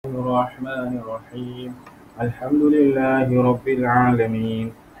الرحمن الرحيم الحمد لله رب العالمين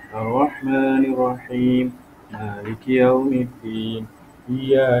الرحمن الرحيم مالك يوم الدين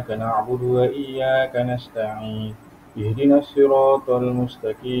إياك نعبد وإياك نستعين اهدنا الصراط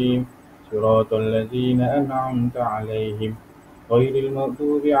المستقيم صراط الذين أنعمت عليهم غير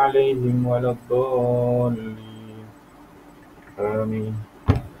المغضوب عليهم ولا الضالين آمين.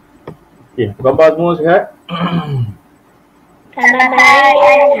 Okay, apa khabar semua, sihat? Khabar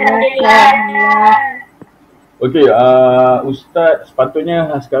baik, alhamdulillah. Okey, Ustaz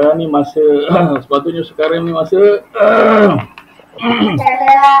sepatutnya sekarang ni masa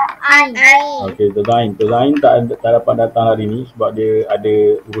okey, Tuzain tak dapat datang hari ni sebab dia ada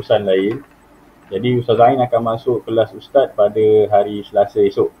urusan lain. Jadi Ustaz Zain akan masuk kelas Ustaz pada hari Selasa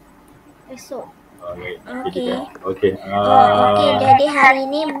esok. Okey. Okey, jadi hari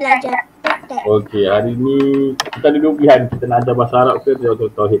ni belajar praktek. Okey, hari ni kita ada dua pilihan, kita nak ajar bahasa Arab ke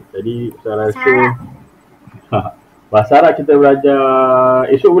Tauhid. Jadi saya rasa bahasa Arab kita belajar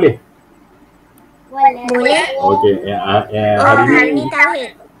esok boleh? Boleh. Okey, hari ni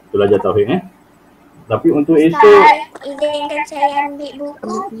Tauhid. kita belajar Tauhid Tapi untuk esok izinkan saya ambil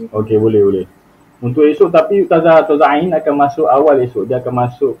buku. okey, boleh. Untuk esok tapi Ustazah Zain akan masuk awal esok. Dia akan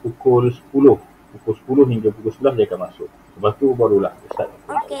masuk pukul 10. Pukul 10 hingga pukul 11 dia akan masuk. Lepas tu barulah Ustaz.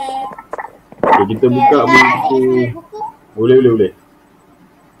 Okey. Okey, kita buka buku. Boleh.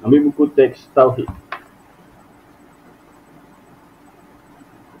 Ambil buku teks Tauhid.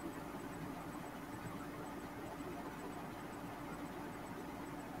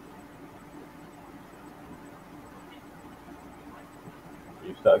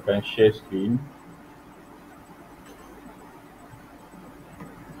 Ustaz akan share screen.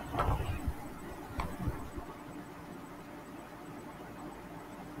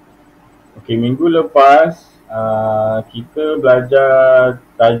 Okey, minggu lepas kita belajar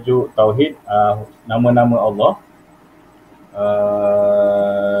tajuk Tauhid, nama-nama Allah.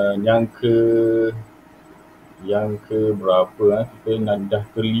 Yang ke berapa? Kita dah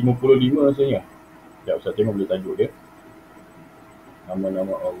ke 55 rasanya. Sekejap Ustaz tengok boleh tajuk dia.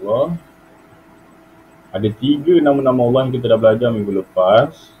 Nama-nama Allah. Ada 3 nama-nama Allah yang kita dah belajar minggu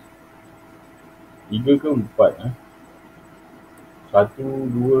lepas. 3 ke 4? 1,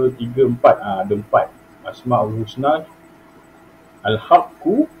 2, 3, 4. Ada 4. Asma'ul Husna,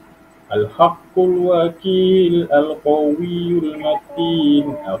 Al-Haqqu, Al-Haqqul Wakil, Al-Qawiyul Matin.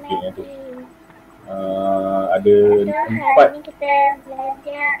 Okey, yang tu. Ada 4. Hari ni kita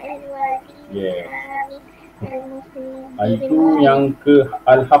belajar Al-Wali. Itu yang ke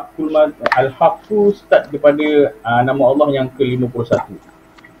Al-Haqqu start daripada nama Allah yang ke-51.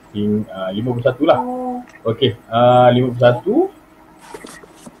 51 lah. Okey, 51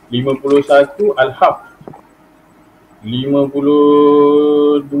 Al-Haq.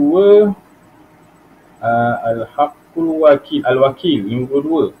 52 Al-Haqqul Wakil, Al-Wakil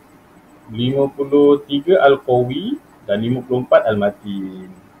 52. 53 Al-Qawi dan 54 Al-Matin.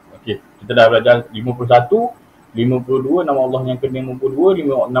 Okey, kita dah belajar 51, 52 nama Allah yang ke-52,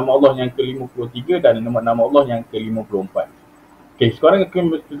 nama Allah yang ke-53 dan nama Allah yang ke-54. Okey, sekarang kita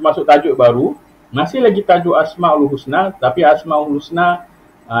masuk tajuk baru. Masih lagi tajuk Asma'ul Husna, tapi Asma'ul Husna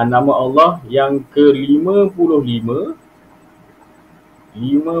nama Allah yang ke-55,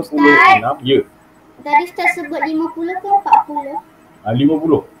 56. Ya. Tadi Ustaz sebut 50 ke 40?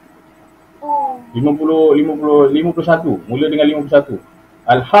 50. 51. Mula dengan 51.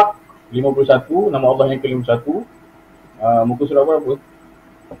 Al-Haq 51, nama Allah yang ke-51. Muka surat berapa?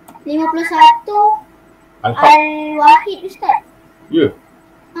 51 Al-Haq. Al-Wahid Ustaz. Ya.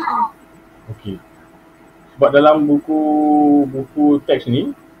 Okey. Sebab dalam buku teks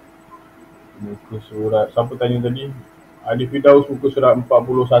ni, muka surat, siapa tanya tadi? Adi Firdaus, muka surat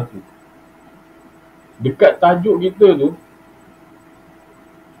 41. Dekat tajuk kita tu,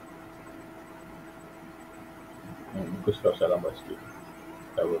 muka surat salah sikit.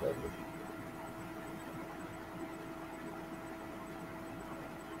 Tak apa.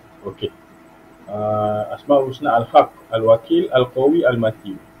 Okey. Asma'ul Husna, Al-Haq, Al-Wakil, Al-Qawi,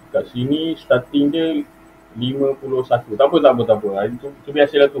 Al-Matin. Kat sini starting dia 51. Tak apa. Itu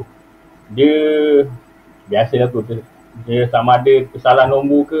biasalah tu. Dia sama ada kesalahan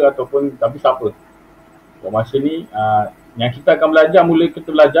nombor ke ataupun, tapi siapa. Masa ni yang kita akan belajar, kita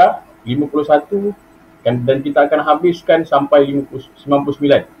belajar 51 dan kita akan habiskan sampai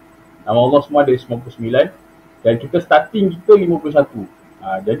 99. Nama Allah semua ada 99 dan kita starting kita 51.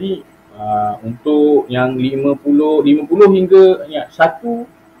 Jadi untuk yang 50 hingga 1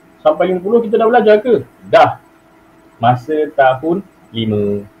 sampai 50 kita dah belajar ke? Dah. Masa tahun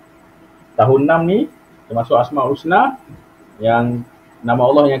 5. Tahun 6 ni termasuk Asma'ul Husna yang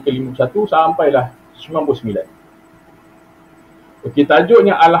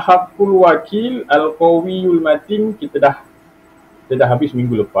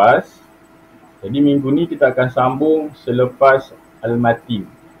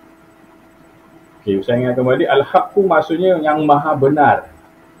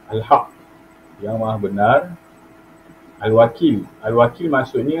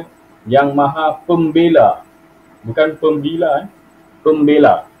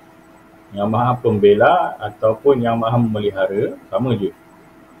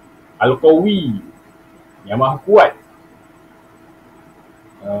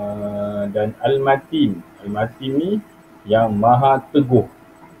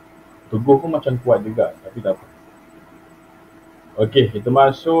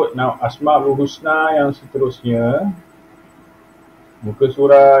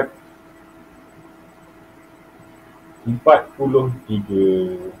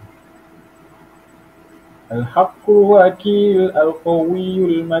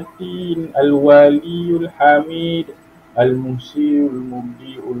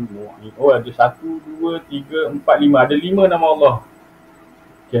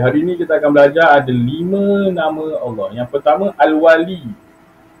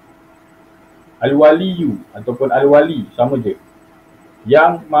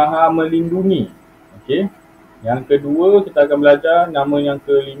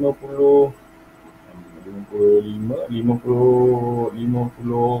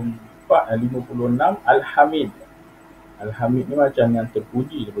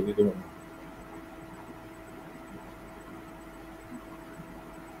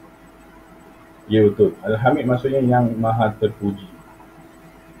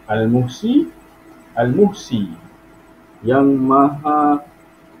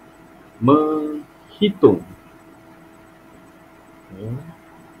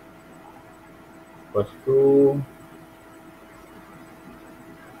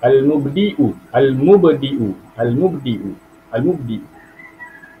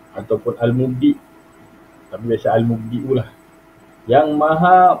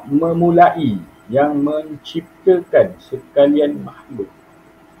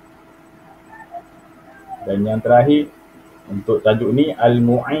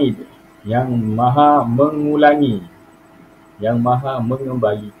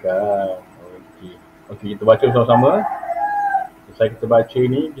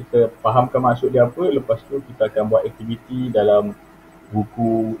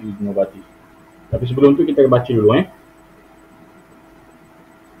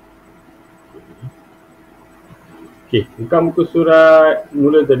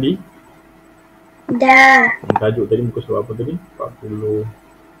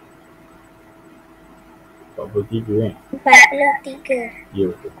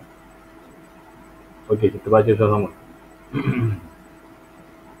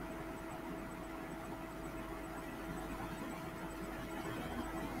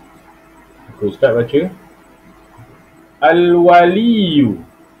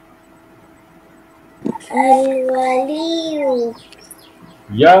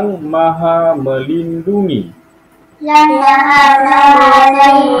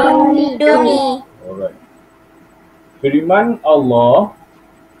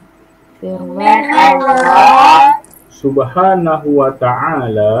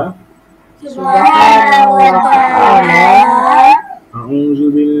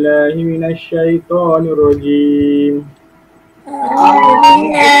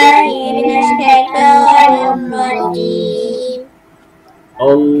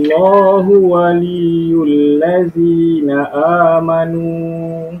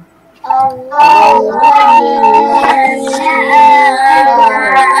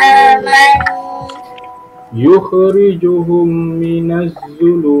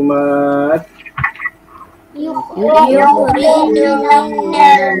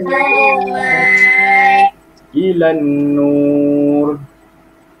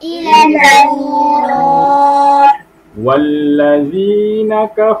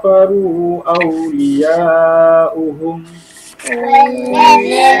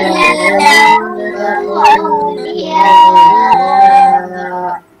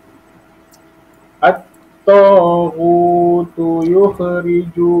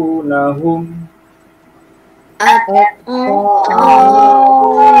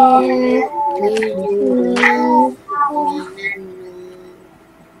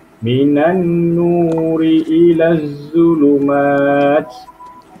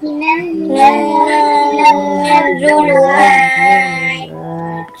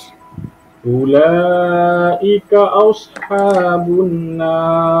Ulaika ashabun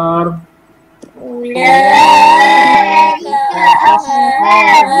nar. Ulaika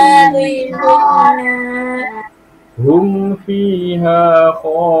ashabul jannah. Hum fiha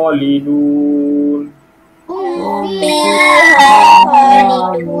khalidun. Hum fiha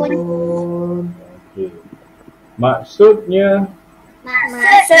khalidun. Okey. Maksudnya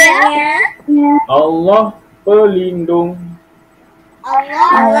Maksudnya Allah pelindung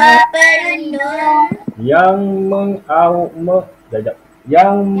Allah pelindung yang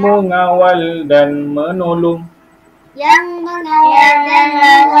mengawal dan menolong yang mengawal dan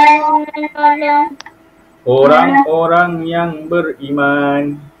menolong orang-orang yang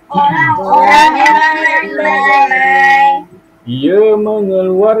beriman. orang-orang yang beriman. Ia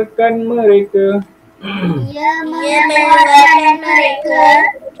mengeluarkan mereka Ia mengeluarkan mereka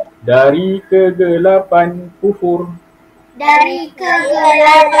dari kegelapan kufur dari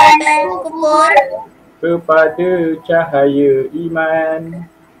kegelapan kufur kepada cahaya iman,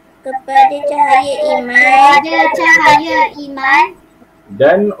 kepada cahaya iman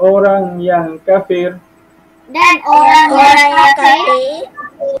dan orang yang kafir dan orang-orang yang kafir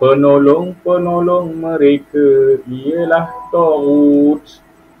penolong-penolong mereka ialah Tauhid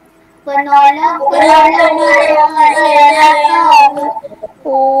penolong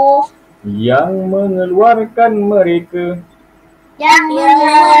yang mengeluarkan mereka yang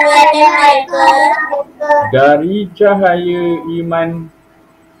mengeluarkan mereka dari cahaya iman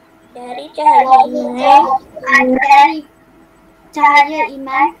dari cahaya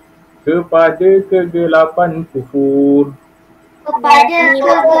iman kepada kegelapan kufur. kepada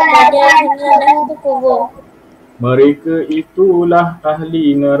kegelapan kufur. Mereka itulah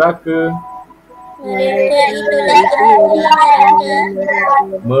ahli neraka. Mereka itulah ahli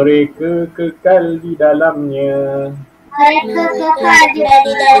neraka. Mereka kekal di dalamnya. Mereka kekal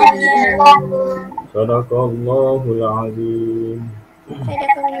di dalamnya. Sadaqallahul azim.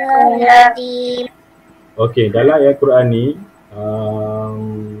 Sadaqallahul. Okey, dalam ayat Quran ni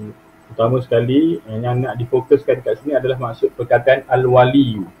pertama sekali yang nak difokuskan kat sini adalah maksud perkataan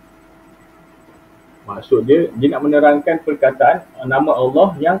al-waliyu. Maksud dia nak menerangkan perkataan nama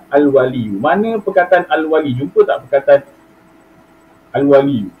Allah yang al-waliyu. Mana perkataan al-wali? Jumpa tak perkataan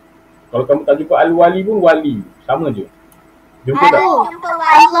al-waliyu? Kalau kamu tak jumpa al-wali pun wali, sama je. Jumpa tak?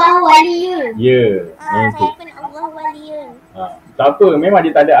 Allah waliyun. Ya, itu. Saya pun Allah waliyun. Tak apa, memang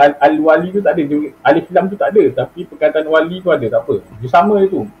dia tak ada al-wali tu tak ada. Alif lam tu tak ada, tapi perkataan wali tu ada, tak apa. Dia sama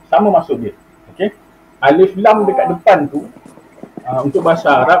tu. Sama maksud dia. Okey. Alif lam dekat depan tu untuk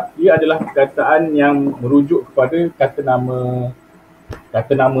bahasa Arab dia adalah perkataan yang merujuk kepada kata nama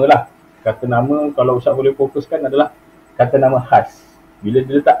lah. Kata nama kalau Ustaz boleh fokuskan adalah kata nama khas. Bila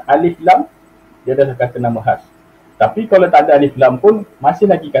dia letak alif lam, dia adalah kata nama khas. Tapi kalau tak ada alif lam pun masih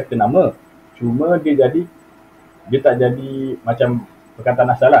lagi kata nama. Cuma dia tak jadi macam perkataan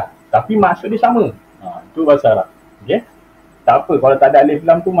asal lah. Tapi maksud dia sama. Itu bahasa Arab. Okey. Tak apa kalau tak ada alif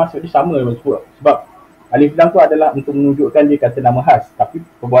lam tu maksud dia sama sebab alif lam tu adalah untuk menunjukkan dia kata nama khas. Tapi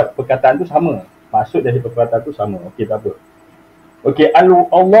perkataan tu sama. Maksud dari perkataan tu sama. Okey, tak apa. Okey,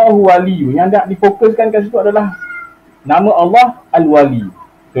 Allahu waliyu. Yang nak difokuskan kat situ adalah nama Allah al-wali.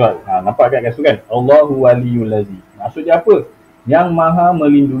 Betul. Nampak kat situ kan? Allahu waliyul lazi. Maksud dia apa? Yang maha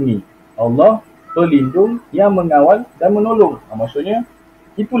melindungi. Allah pelindung yang mengawal dan menolong. Maksudnya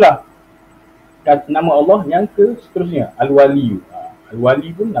itulah nama Allah yang seterusnya al-waliyu.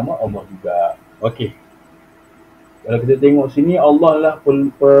 Al-wali pun nama Allah juga. Okey. Kalau kita tengok sini, Allah lah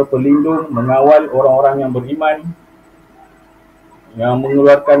pelindung, mengawal orang-orang yang beriman, yang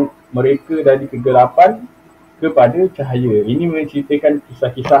mengeluarkan mereka dari kegelapan kepada cahaya. Ini menceritakan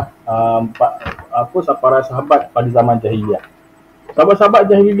kisah-kisah para sahabat pada zaman jahiliah. Sahabat-sahabat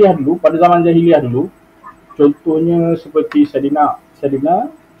jahiliah dulu, pada zaman jahiliah dulu, contohnya seperti Sayyidina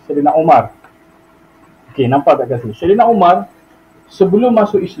Umar. Okey, nampak kat sini. Sayyidina Umar sebelum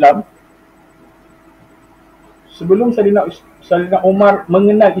masuk Islam, sebelum Sayyidina Umar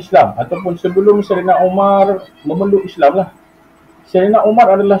mengenal Islam ataupun sebelum Sayyidina Umar memeluk Islam lah, Sayyidina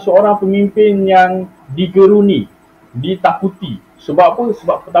Umar adalah seorang pemimpin yang digeruni, ditakuti. Sebab apa?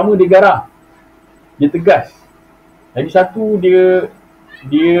 Sebab pertama dia garang, dia tegas. Lagi satu dia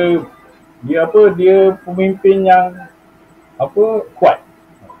pemimpin yang kuat.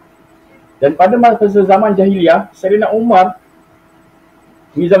 Dan pada masa zaman jahiliah, Sayyidina Umar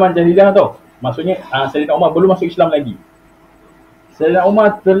ni zaman jahiliah tau. Maksudnya Sayyidina Umar belum masuk Islam lagi. Sayyidina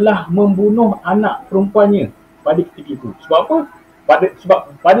Umar telah membunuh anak perempuannya pada ketika itu. Sebab apa?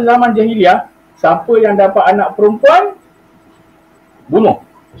 Sebab pada zaman jahiliah, siapa yang dapat anak perempuan, bunuh.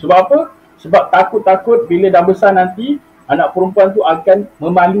 Sebab apa? Sebab takut-takut bila dah besar nanti, anak perempuan tu akan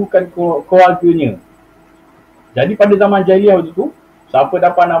memalukan keluarganya. Jadi pada zaman jahiliah waktu tu, siapa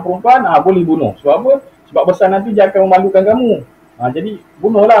dapat anak perempuan, boleh bunuh. Sebab apa? Sebab besar nanti dia akan memalukan kamu. Jadi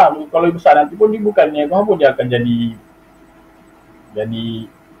bunuhlah. Kalau besar nanti pun dia bukannya apa, dia akan jadi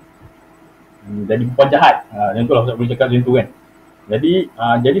perempuan jahat. Macam tu lah Ustaz boleh cakap macam tu kan.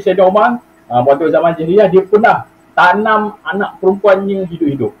 Jadi Sayyidina Umar waktu zaman jahiliah dia pernah tanam anak perempuannya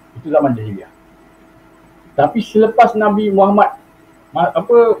hidup-hidup. Itu zaman jahiliah. Tapi selepas Nabi Muhammad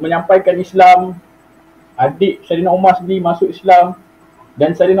menyampaikan Islam, adik Sayyidina Umar sendiri masuk Islam,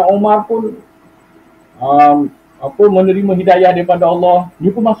 dan Sayyidina Umar pun menerima hidayah daripada Allah, dia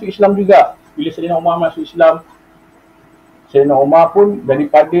pun masuk Islam juga. Bila Sayyidina Umar masuk Islam, Sayyidina Umar pun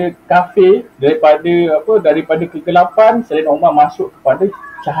daripada kafir, daripada kegelapan, Sayyidina Umar masuk kepada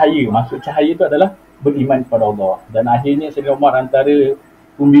cahaya. Masuk cahaya itu adalah beriman kepada Allah. Dan akhirnya Sayyidina Umar antara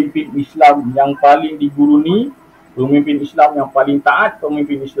pemimpin Islam yang paling diguruni, pemimpin Islam yang paling taat,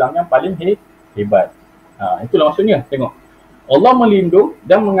 pemimpin Islam yang paling hebat. Itulah maksudnya. Tengok, Allah melindung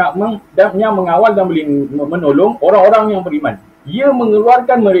dan mengawal dan menolong orang-orang yang beriman. Ia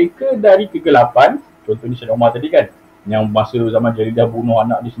mengeluarkan mereka dari kegelapan. Contohnya Sayyidina Umar tadi kan, yang masa zaman jahiliah bunuh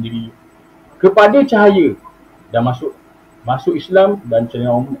anak dia sendiri, kepada cahaya, dan masuk Islam. Dan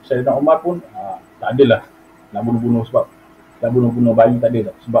Sayyidina Umar pun tak adalah nak bunuh-bunuh, sebab nak bunuh-bunuh bayi, tak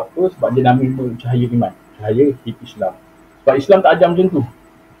ada. Sebab apa? Sebab dia nama cahaya iman, cahaya Islam. Sebab Islam tak ajar macam tu.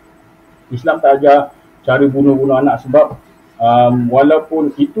 Islam tak ajar cara bunuh-bunuh anak, sebab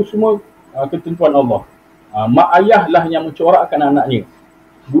walaupun itu semua ketentuan Allah, mak ayah lah yang mencorakkan anaknya.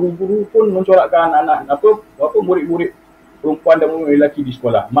 Guru-guru pun mencorakkan anak-anak, murid-murid perempuan dan murid lelaki di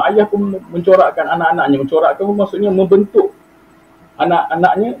sekolah. Mak ayah pun mencorakkan anak-anaknya. Mencorakkan pun maksudnya membentuk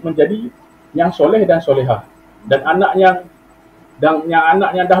anak-anaknya menjadi yang soleh dan solehah. Dan anak yang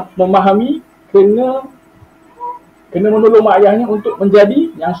dah memahami kena menolong mak ayahnya untuk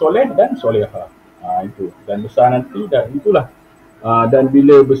menjadi yang soleh dan solehah. Itu. Dan besar nanti, dan itulah. Dan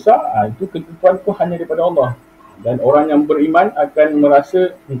bila besar, itu ketentuan pun hanya daripada Allah. Dan orang yang beriman akan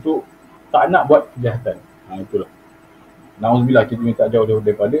merasa untuk tak nak buat kejahatan. Itulah. Na'udzubillah, kita minta jauh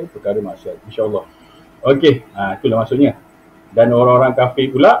daripada perkara maksiat, insyaAllah. Okey, itulah maksudnya. Dan orang-orang kafir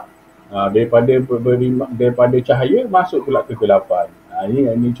pula, daripada cahaya masuk pula ke kegelapan.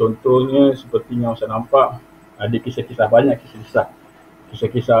 Ini contohnya seperti yang saya nampak. Ada kisah-kisah, banyak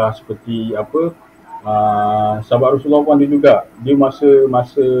kisah-kisah seperti apa, sahabat Rasulullah pun ada juga. Dia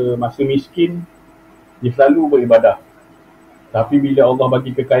masa miskin, dia selalu beribadah. Tapi bila Allah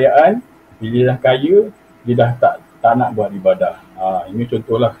bagi kekayaan, bila dia dah kaya, dia dah tak nak buat ibadah. Ini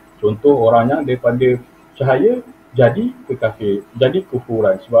contoh orang yang daripada cahaya jadi ke kafir, jadi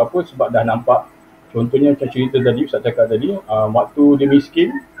kufuran. Sebab apa? Sebab dah nampak. Contohnya macam cerita tadi, Ustaz cakap tadi, waktu dia miskin,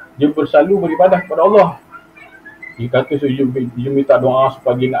 dia berselalu beribadah kepada Allah. Dia kata dia minta doa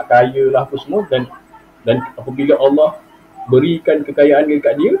supaya dia nak kaya lah apa semua, dan apabila Allah berikan kekayaan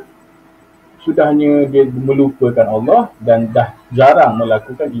dekat dia, sudahnya dia melupakan Allah dan dah jarang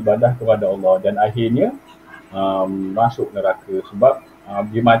melakukan ibadah kepada Allah, dan akhirnya masuk neraka sebab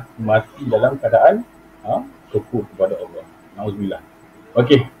dia mati dalam keadaan kufur kepada Allah. Na'udzubillah.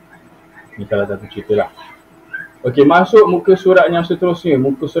 Okey, ini salah satu cerita lah. Okey, masuk muka surat yang seterusnya,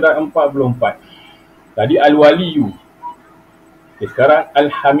 muka surat 44. Tadi Al-Waliyu. Okay, sekarang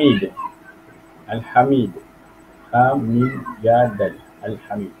Al-Hamid. Al-Hamid. Hamidadal.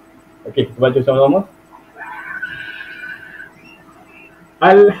 Al-Hamid. Okey, kita baca sama-sama.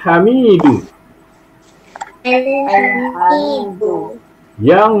 Al-Hamidu. Al-Hamidu.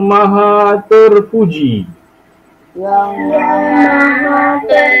 Yang maha terpuji. Yang maha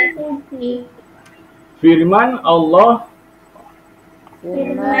terpuji. Firman Allah.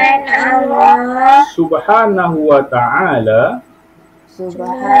 Firman Allah Subhanahu wa ta'ala.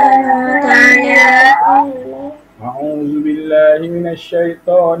 Subhanahu wa ta'ala. A'udzu billahi minasy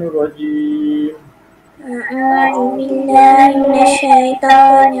syaithanir rajim. A'udzu billahi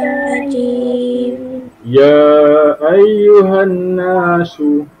minasyaitonir rajim. Ya ayyuhan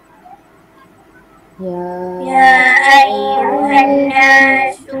nasu. Ya ayyuhan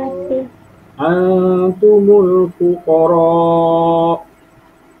nasu. Antumul fuqara.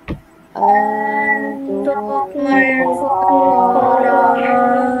 Antumul fuqara.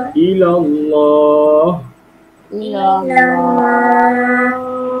 Ilallah. Ilallah.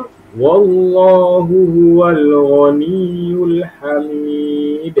 Wallahu huwal ghaniyul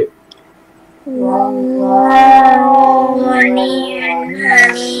hamid. Wallahu ghaniyyun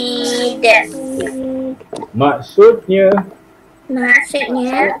hamid. Maksudnya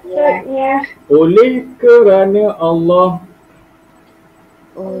oleh kerana Allah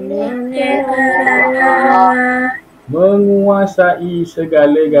menguasai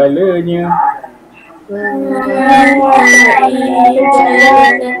segala-galanya.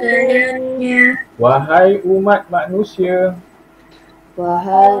 Wahai umat manusia,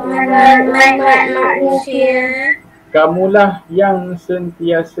 kamulah yang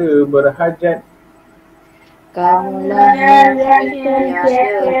sentiasa berhajat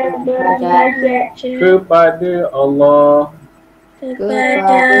kepada Allah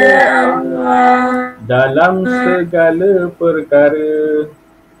dalam segala perkara.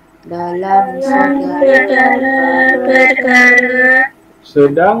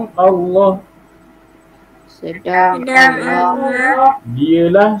 Sedang Allah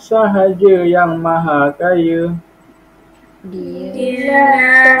dialah sahaja yang maha kaya,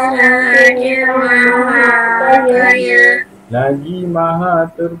 lagi maha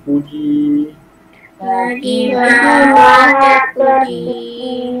terpuji.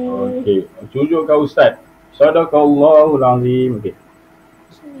 Okey, tunjukkan Ustaz. Sadaqallahul Azim. Okey.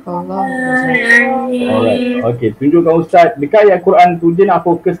 Alright. Okey, tunjukkan Ustaz. Dekat ayat Quran tu dia nak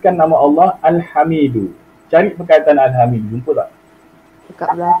fokuskan nama Allah Al-Hamidu. Cari perkataan Al-Hamidu. Jumpa tak? Dekat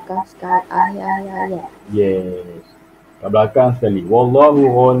belakang sekali ayat-ayat. Yes. Kat belakang sekali.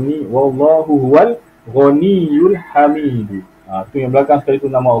 Wallahu huwal ghaniyul hamidu. Tu yang belakang sekali tu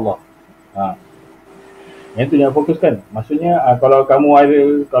nama Allah. Yang tu yang fokuskan. Maksudnya kalau kamu ada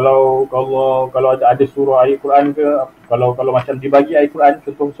kalau ada surah ayat Quran ke, kalau macam dibagi ayat Quran,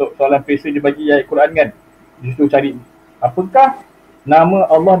 contoh soalan PSA dibagi ayat Quran kan. Di situ cari apakah nama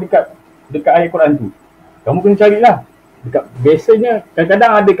Allah dekat ayat Quran tu. Kamu kena carilah. Biasanya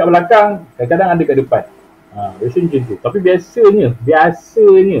kadang-kadang ada kat belakang, kadang-kadang ada kat depan. Biasanya macam tu. Tapi biasanya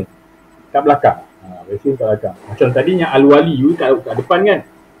kat belakang. Biasanya kat belakang. Macam tadi yang Al-Waliyu kat depan kan.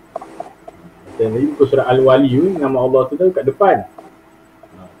 Macam tadi surah Al-Waliyu nama Allah tu kat depan.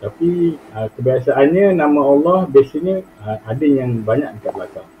 Tapi kebiasaannya nama Allah biasanya ada yang banyak dekat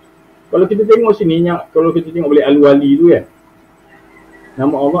belakang. Kalau kita tengok sini, kalau kita tengok boleh Al-Wali tu kan.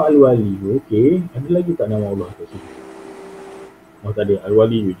 Nama Allah Al-Wali. Okey. Ada lagi tak nama Allah kat sini? Oh tak ada.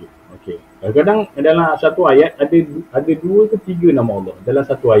 Al-Wali je. Okey. Kadang-kadang dalam satu ayat ada 2 ke 3 nama Allah dalam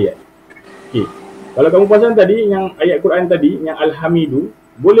satu ayat. Okey. Kalau kamu pasang tadi yang ayat Quran tadi yang Al-Hamidu,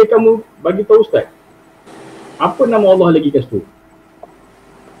 boleh kamu bagi tahu Ustaz? Apa nama Allah lagi kat situ?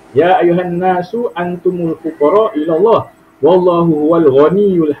 Ya ayuhan nasu antumul fuqara ila Allah wallahu huwal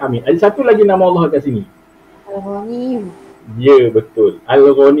ghaniyul hamid. Ada satu lagi nama Allah kat sini. Al-Ghaniyu. Ya betul.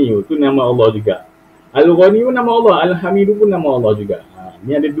 Al-Ghaniyu tu nama Allah juga. Al-Ghaniyu nama Allah, Al-Hamidu pun nama Allah juga.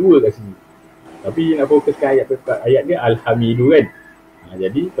 Ni ada 2 kat sini. Tapi nak fokuskan ayat dia Al-Hamidu kan.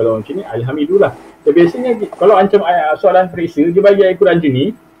 Jadi kalau macam ni Al-Hamidu lah. So, biasanya kalau macam soalan periksa dia bagi ayat Quran macam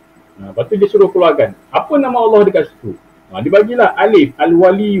ni. Lepas tu dia suruh keluarkan apa nama Allah dekat situ. Dia bagilah Alif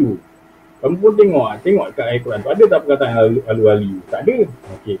Al-Waliyu. Kamu pun tengok kat ayat Quran tu ada tak perkataan Al-Waliyu? Tak ada.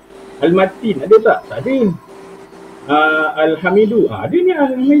 Okey. Al-Matin ada tak? Tak ada. Al-Hamidu. Ada ni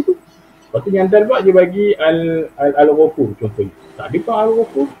Al-Hamidu. Lepas tu yang Dal buat dia bagi Al-Ghafur contohnya. Tak ada pun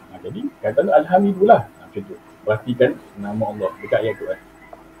Al-Ghafur. Jadi kata Alhamdulillah lah. Macam tu. Perhatikan nama Allah dekat ayat Quran.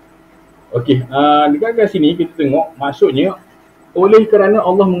 Okey, dekat sini kita tengok maksudnya oleh kerana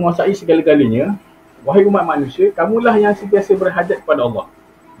Allah menguasai segala-galanya, wahai umat manusia, kamulah yang sentiasa berhajat kepada Allah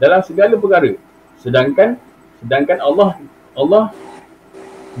dalam segala perkara. Sedangkan Allah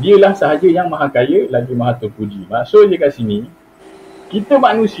dialah sahaja yang maha kaya lagi maha terpuji. Maksudnya kat sini kita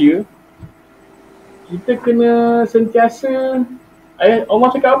manusia kita kena sentiasa Allah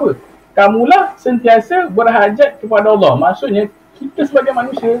cakap apa? Kamulah sentiasa berhajat kepada Allah. Maksudnya kita sebagai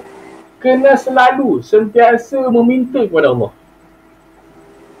manusia kena selalu sentiasa meminta kepada Allah.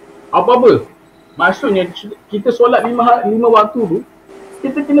 Apa-apa. Maksudnya kita solat 5 waktu tu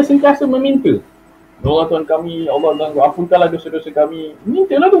kita kena sentiasa meminta. Allah Tuhan kami, Allah Tuhan ampunkanlah dosa-dosa kami.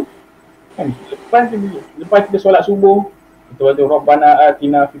 Mintalah tu. Kan? Lepas kita solat subuh, kita baca Rabbana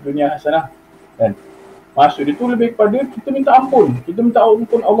atina fid dunya hasanah. Kan? Maksud itu lebih kepada kita minta ampun. Kita minta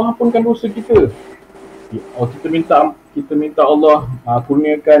ampun, Allah ampunkan dosa kita. Kita minta Allah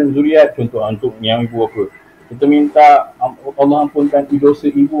kurniakan zuriat, contoh untuk yang ibu apa. Kita minta Allah ampunkan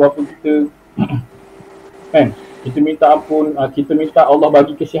dosa ibu apa kita. Kan? Kita minta ampun, kita minta Allah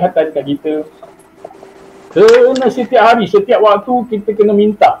bagi kesihatan kat kita. Kena setiap hari, setiap waktu kita kena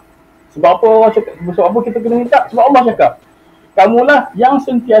minta. Sebab apa Allah cakap? Sebab apa kita kena minta? Sebab Allah cakap, kamulah yang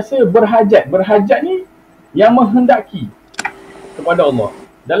sentiasa berhajat. Berhajat ni yang menghendaki kepada Allah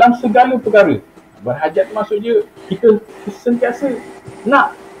dalam segala perkara. Berhajat maksudnya kita sentiasa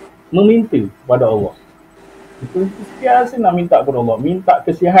nak meminta kepada Allah. Kita sentiasa nak minta kepada Allah. Minta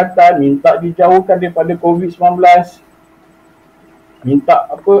kesihatan, minta dijauhkan daripada COVID-19. minta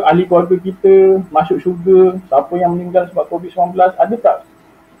apa ahli keluarga kita masuk syurga, siapa yang meninggal sebab COVID-19, ada tak?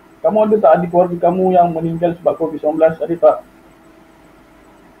 Kamu ada tak ahli keluarga kamu yang meninggal sebab COVID-19, ada tak?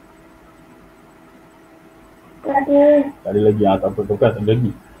 Tak ada lagi, tak apa, tak ada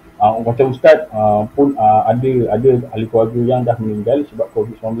lagi. Macam Ustaz pun ada ahli keluarga yang dah meninggal sebab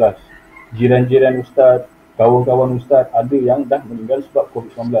COVID-19. Jiran-jiran Ustaz, kawan-kawan Ustaz ada yang dah meninggal sebab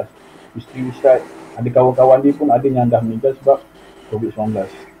COVID-19. Isteri Ustaz, ada kawan-kawan dia pun ada yang dah meninggal sebab COVID-19.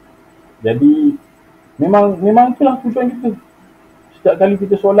 Jadi memang itulah tujuan kita. Setiap kali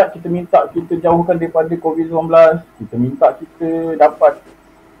kita solat, kita minta kita jauhkan daripada COVID-19, kita minta kita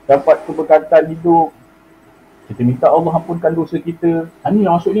dapat keberkatan hidup, kita minta Allah ampunkan dosa kita. Ini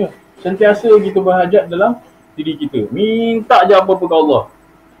yang maksudnya. Sentiasa kita berhajat dalam diri kita. Minta je apa-apa ke Allah.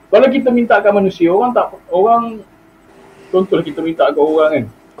 Kalau kita minta kat manusia, contohlah kita minta kat orang kan.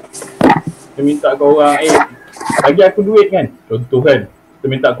 Kita minta kat orang, bagi aku duit kan. Contoh kan, kita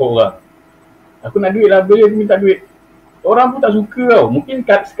minta kat orang. Aku nak duit lah, bila dia minta duit. Orang pun tak suka tau. Mungkin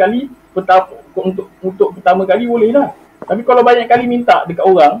sekali, untuk pertama kali boleh lah. Tapi kalau banyak kali minta dekat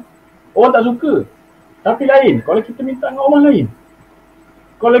orang tak suka. Tapi lain, kalau kita minta dengan Allah lain.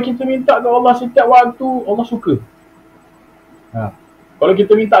 Kalau kita minta kat Allah setiap waktu, Allah suka. Kalau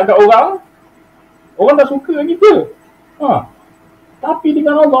kita minta kat orang tak suka kita. Tapi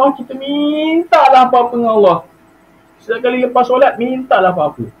dengan Allah, kita mintalah apa-apa dengan Allah. Setiap kali lepas solat, mintalah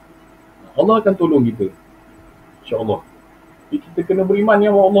apa-apa. Allah akan tolong kita. InsyaAllah. Jadi kita kena beriman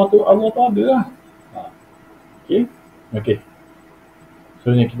yang Allah tu ada lah. Okay.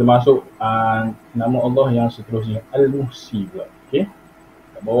 Seterusnya kita masuk nama Allah yang seterusnya. Al-Muhsi pula. Okay.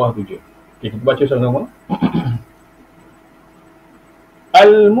 Kat bawah tu je. Okay, kita baca sama-sama.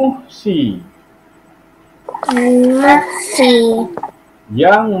 Al-Muhsi. Al-Muhsi.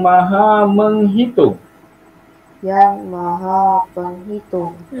 Yang maha menghitung. Yang maha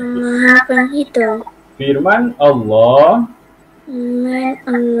penghitung. Maha penghitung. Firman Allah. Firman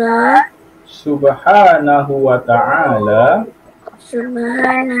Allah. Subhanahu wa ta'ala.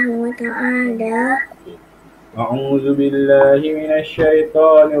 Subhanahu wa ta'ala. A'udzu billahi minasy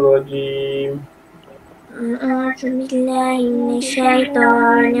syaithanir rajim. A'udzu billahi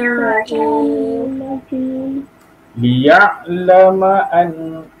minasyaitonir rajim. Liya'lama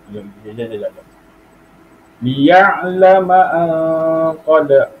an qad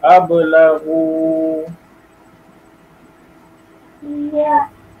ablaghu.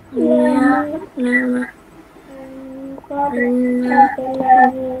 Liya'lama qad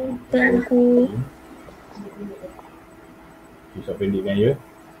ablaghu. Bisa pendekkan ya.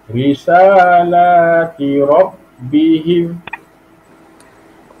 Risalati rabbihim.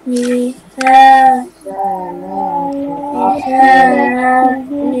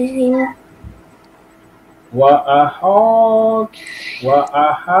 Wa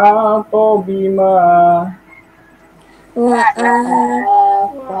ahata bima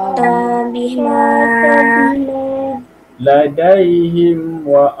ladaihim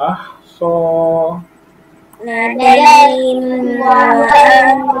wa ahsa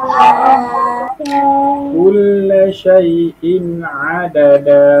kulla syai'in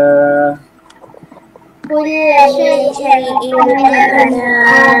adada.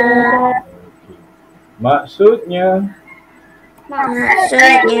 Maksudnya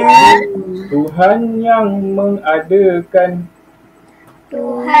Tuhan yang mengadakan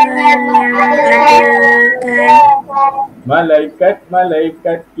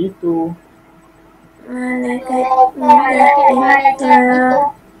malaikat-malaikat itu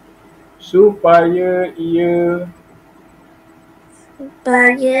supaya ia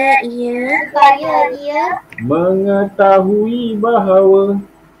mengetahui bahawa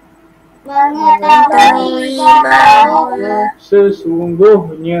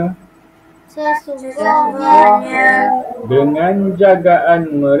sesungguhnya dengan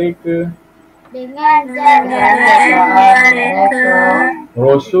jagaan mereka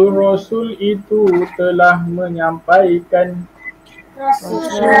Rasul-Rasul itu telah menyampaikan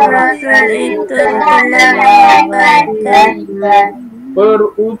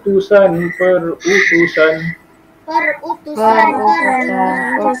perutusan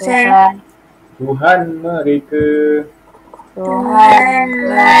Tuhan mereka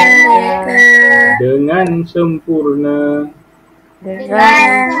dengan sempurna.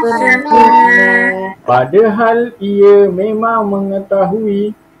 Padahal ia memang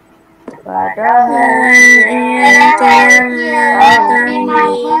mengetahui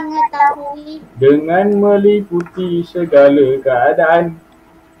dengan meliputi segala keadaan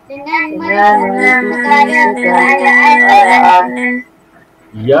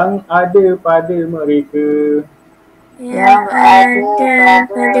yang ada pada mereka yang ada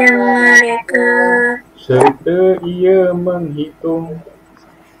pada mereka, serta ia menghitung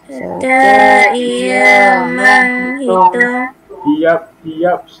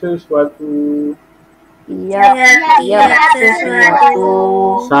tiap-tiap sesuatu tiap-tiap sesuatu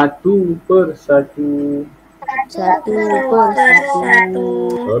satu persatu.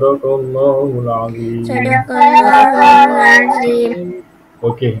 Sadaqallahul azim.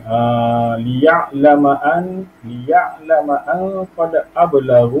 Okey, liya'lama'an qad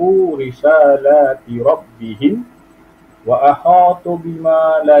ablaghu risalati rabbihim wa ahatu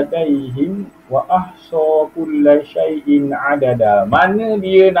bima ladaihim wa ahsa kulla syai'in adada. Mana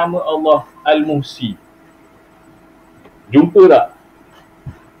dia nama Allah Al-Muhsi? Jumpa tak?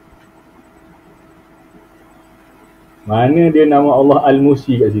 Mana dia nama Allah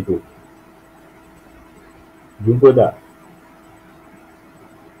Al-Muhsi kat situ? Jumpa tak?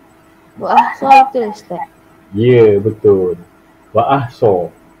 Wahsa tu Ustaz. Ya, betul. Wa ahsa.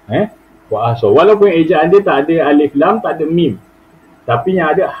 Wa ahsa. Walaupun ejaan dia tak ada alif lam, tak ada mim. Tapi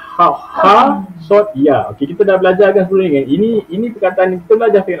yang ada ha sod ya. Okey, kita dah belajarkan sebelum ni kan. Ini perkataan kita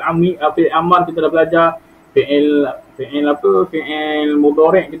belajar fi'il amar, kita dah belajar fi'il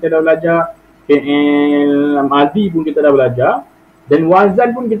mudhari' kita dah belajar, fi'il madhi pun kita dah belajar, dan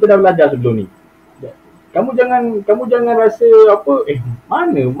wazan pun kita dah belajar sebelum ni. Kamu jangan rasa apa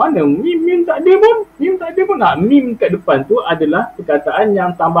mana mim tak ada pun. Mim kat depan tu adalah perkataan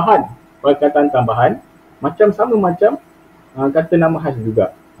yang tambahan. Perkataan tambahan macam sama macam kata nama khas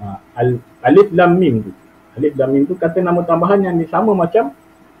juga. Alif lam mim tu kata nama tambahan yang sama macam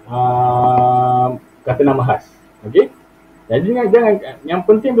kata nama khas. Okey? Jadi jangan yang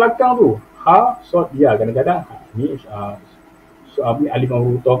penting belakang tu ha sod ya. Kadang-kadang ni alif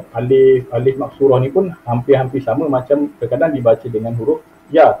huruf alif maksurah ni pun hampir-hampir sama macam terkadang dibaca dengan huruf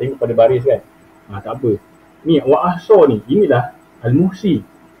ya, tengok pada baris kan. Tak apa. Ni wa ahsa ni, inilah al-muhsi.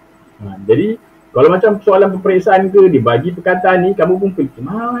 Jadi kalau macam soalan peperiksaan ke dibagi perkataan ni, kamu pun fikir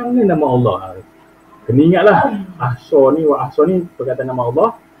mana nama Allah. Kena ingatlah ahsa ni, wa ahsa ni perkataan nama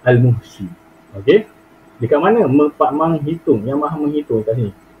Allah al-muhsi. Okey? Dekat mana? Menghitung, yang maha menghitung kat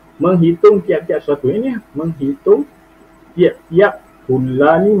sini. Menghitung tiap-tiap sesuatu. Ini menghitung tiap-tiap,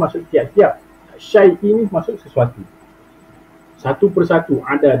 kulla ni maksud tiap-tiap, syai' ni maksud sesuatu. Satu persatu,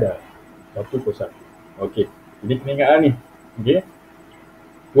 ada. Satu persatu. Okey. Jadi kena ingatlah ni. Okey.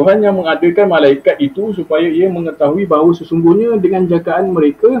 Tuhan yang mengadakan malaikat itu supaya ia mengetahui bahawa sesungguhnya dengan jagaan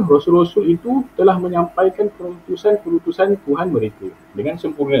mereka, Rasul-Rasul itu telah menyampaikan perutusan Tuhan mereka dengan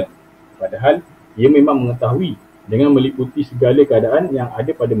sempurna. Padahal ia memang mengetahui dengan meliputi segala keadaan yang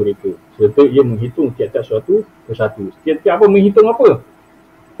ada pada mereka, serta ia menghitung tiap-tiap suatu persatu. Tiap-tiap apa? Menghitung apa?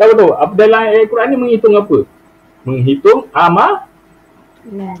 Tahu? Dalam ayat Quran ni menghitung apa? Menghitung amalan.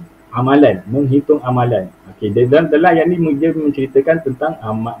 Menghitung amalan. Okey, dalam yang ni dia menceritakan tentang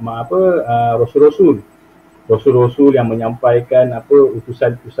Rasul-Rasul yang menyampaikan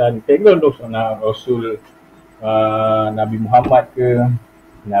utusan-utusan. Tengok Rasul Nabi Muhammad ke,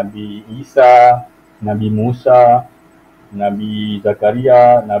 Nabi Isa, Nabi Musa, Nabi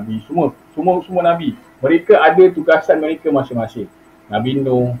Zakaria, Nabi semua Nabi. Mereka ada tugasan mereka masing-masing. Nabi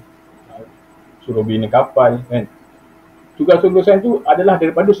Nuh suruh bina kapal kan. Tugas-tugasan itu adalah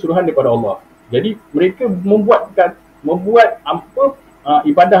daripada suruhan daripada Allah. Jadi mereka membuat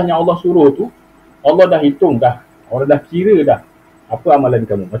ibadah yang Allah suruh tu, Allah dah hitung dah. Allah dah kira dah apa amalan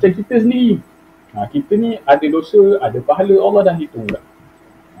kamu. Macam kita sendiri. Kita ni ada dosa, ada pahala, Allah dah hitung dah.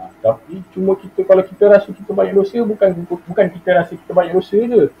 Tapi cuma kalau kita rasa kita banyak dosa, bukan kita rasa kita banyak dosa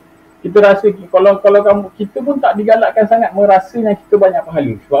je. Kita rasa kalau kita pun tak digalakkan sangat merasa yang kita banyak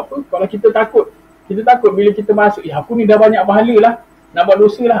pahala. Sebab apa? Kalau kita takut bila kita masuk, aku ni dah banyak pahala lah, nak buat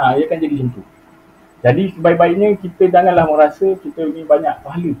dosa lah, dia akan jadi macam tu. Jadi sebaik-baiknya kita janganlah merasa kita ni banyak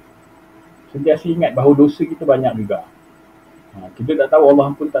pahala. Sentiasa ingat bahawa dosa kita banyak juga. Kita tak tahu Allah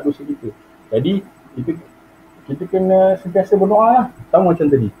pun tak dosa kita. Jadi kita kena sentiasa berdoa lah. Sama macam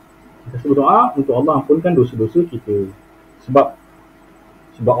tadi. Kita berdoa untuk Allah ampunkan dosa-dosa kita. Sebab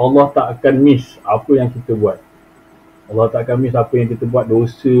Allah tak akan miss apa yang kita buat. Allah tak akan miss apa yang kita buat,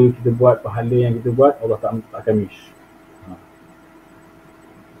 dosa kita buat, pahala yang kita buat, Allah tak akan miss.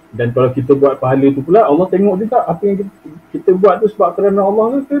 Dan kalau kita buat pahala tu pula, Allah tengok juga apa yang kita buat tu sebab kerana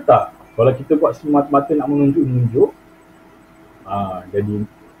Allah ke tak. Kalau kita buat semata-mata nak menunjuk, jadi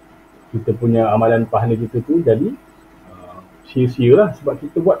kita punya amalan pahala kita tu jadi sia-sia lah sebab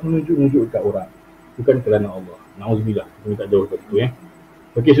kita buat menunjuk kat orang, bukan kerana Allah. Na'udzubillah, kita minta jauh kat tu.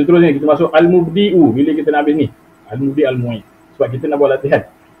 Okey, seterusnya kita masuk al-mubdi'u. Bila kita nak habis ni, al-mubdi' al-mu'id, sebab kita nak buat latihan.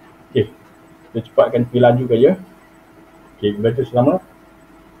 Okey, kita cepatkan pergi laju ke ya. Okey, baca selama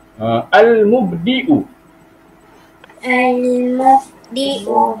al-mubdi'u.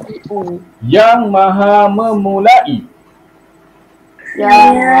 Al-Mubdi'u. Yang maha memulai.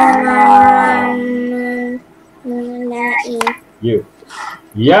 Yang Mulai. Ya.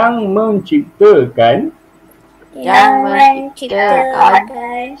 Yang menciptakan Yang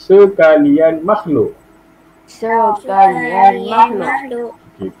menciptakan sekalian makhluk. sekalian makhluk.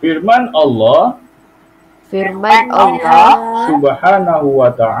 Okay. Firman Allah Firman Allah Subhanahu wa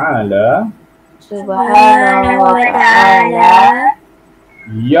ta'ala, Subhanahu wa ta'ala,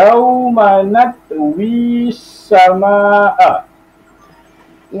 yauma natwi samaa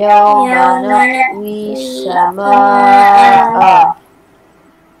Yawma natwi samaa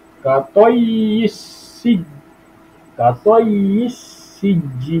katoyis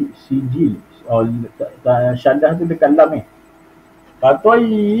sijil. Oh, syadah tu dekat lam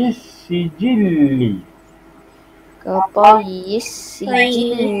katoyis sijili Katoyis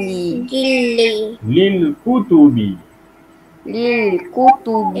sijili Jilli. lil kutubi Lil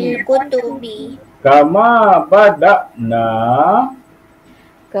kutubi Kutubi. kama bada'na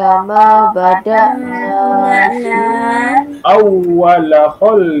Kama bada'na awwala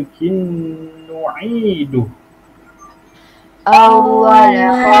khalqin nu'iduh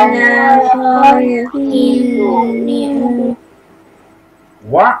awwala Khalqin.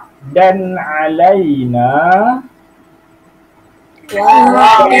 wa'dan alaina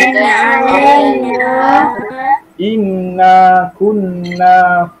Wa'dan alaina. inna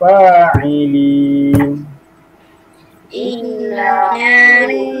kunna fa'ilin. Inna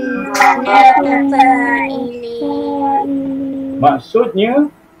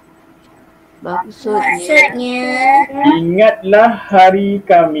Maksudnya, Maksudnya ingatlah hari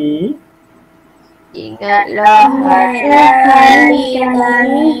kami Ingatlah hari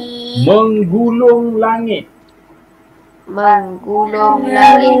kami menggulung langit menggulung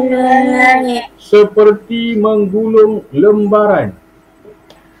langit seperti menggulung lembaran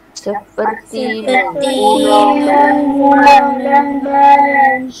seperti menggulung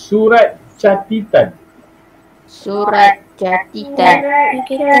lembaran surat catatan surat catatan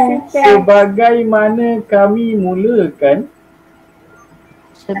sebagaimana kami mulakan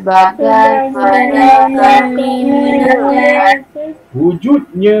sebagaimana kami mulakan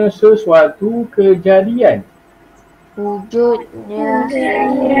wujudnya sesuatu kejadian wujudnya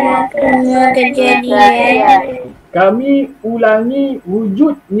kejadian. kami ulangi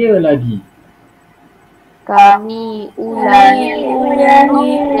wujudnya lagi kami ulangi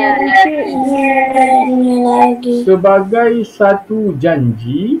lagi sebagai satu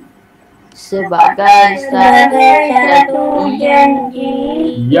janji sebagai satu janji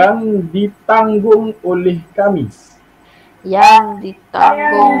yang ditanggung oleh kami yang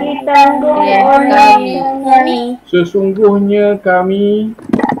ditanggung oleh kami. sesungguhnya kami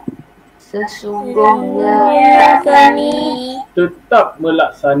Sesungguhnya kami tetap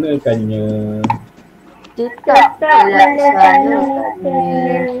melaksanakannya. tetap melaksanakannya.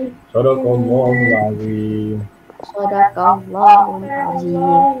 Sadaqallahul azim. Sadaqallahul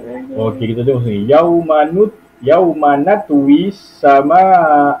azim. Okey, kita tengok sini. Yauma natwi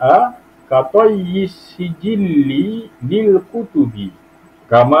samaa katoyis sijilli lil kutubi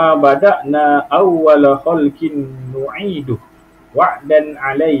kama bada'na awwala khalqin nu'iduh wa'dan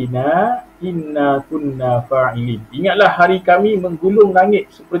alaina inna kunna fa'ilin. Ingatlah hari kami menggulung langit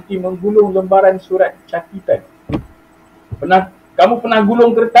seperti menggulung lembaran surat catatan. Kamu pernah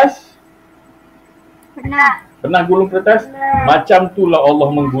gulung kertas? Pernah gulung kertas? Macam itulah Allah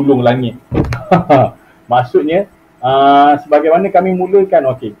menggulung langit. Maksudnya sebagaimana kami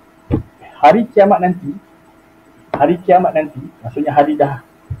mulakan, okey. Hari kiamat nanti, maksudnya hari dah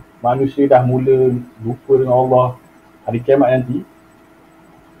manusia dah mula lupa dengan Allah. Hari kiamat nanti,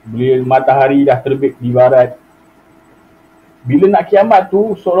 bila matahari dah terbit di barat, bila nak kiamat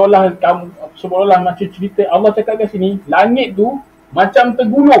tu, seolah-olah macam cerita Allah cakap kat sini, langit tu macam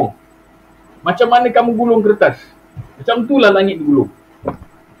tergulung. Macam mana kamu gulung kertas, macam itulah langit digulung.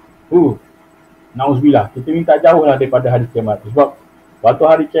 Nauzubillah, kita minta jauhlah daripada hari kiamat tu. Sebab waktu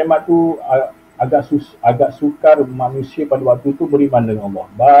hari kiamat tu agak sukar manusia pada waktu tu beriman dengan Allah.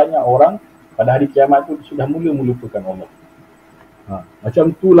 Banyak orang pada hari kiamat tu sudah mula melupakan Allah.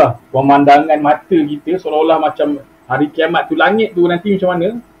 Macam itulah pemandangan mata kita, seolah-olah macam hari kiamat tu, langit tu nanti macam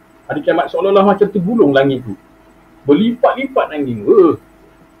mana? Hari kiamat seolah-olah macam tergulung langit tu, berlipat-lipat angin.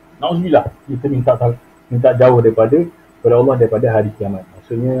 Nauzubillah, kita minta jauh daripada Allah daripada hari kiamat.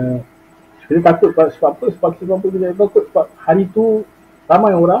 Maksudnya kita takut sebab apa? Sebab kita takut sebab hari tu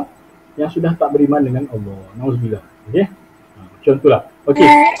ramai orang yang sudah tak beriman dengan Allah. Nauzubillah. Okey? Macam itulah. Okey.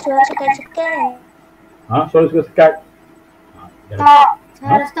 Suara sekat-sekat. Suara sekat. Tak,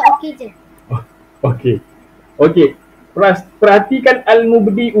 suara stop okey je. Okey. Perhatikan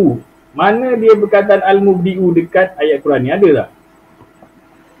al-mubdi'u. Mana dia perkataan al-mubdi'u dekat ayat Quran ni? Ada tak?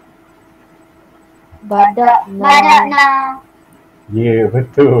 Badakna. Ya,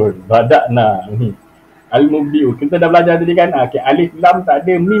 betul. Badakna ni. Al-mubdi'u. Kita dah belajar tadi kan? Okay, alif lam tak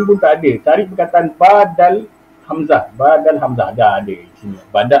ada, mim pun tak ada. Cari perkataan badal hamzah. Badal hamzah dah ada di sini.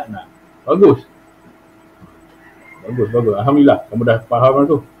 Badakna. Bagus. Bagus. Alhamdulillah. Kamu dah faham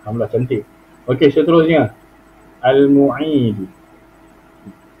tu. Alhamdulillah, cantik. Okey, seterusnya. Al-mu'idu.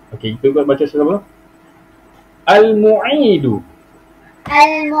 Okey, kita baca sama-sama. Al-mu'idu.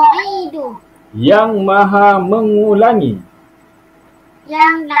 Yang maha mengulangi.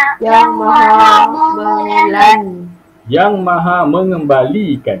 Yang maha mengulangi. Yang maha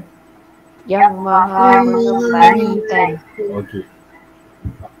mengembalikan. Yang maha mengembalikan. Okey.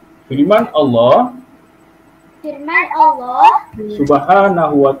 Firman Allah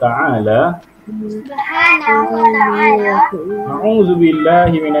Subhanahu wa ta'ala. A'udzu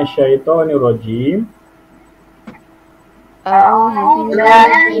billahi minasyaitonir rajim.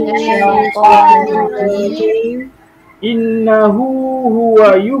 Innahu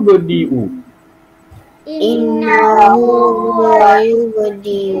huwa yubdi'u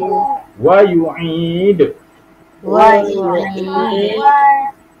wa yu'id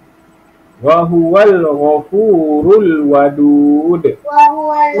wa huwal ghafurul wadud.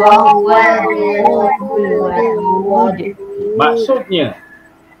 Maksudnya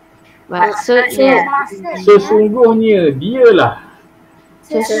sesungguhnya dialah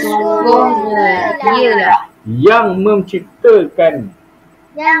yang menciptakan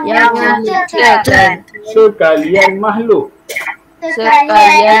sekalian makhluk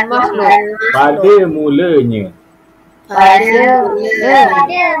pada mulanya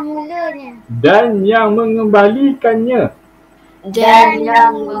dan yang mengembalikannya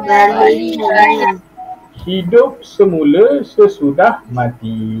hidup semula sesudah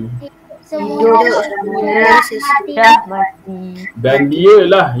mati. Dan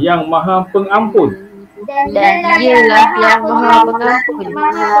dialah yang maha pengampun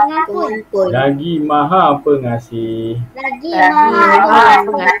lagi maha pengasih.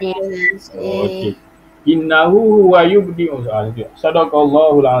 Okey. Innahu huwa yubdi'u.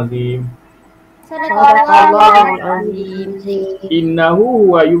 Sadaqallahul azim. Innahu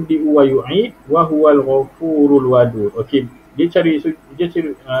huwa yubdi'u wa yu'id wa huwal ghafurul wadud. Okey, dia cari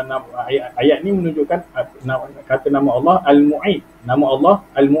ayat ni menunjukkan kata nama Allah Al-Mu'id. Nama Allah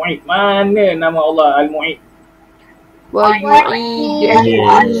Al-Mu'id. Mana nama Allah Al-Mu'id? Wa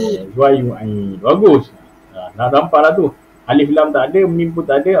yu'id. Bagus. Nak nampak lah tu. Alif lam tak ada, mim pun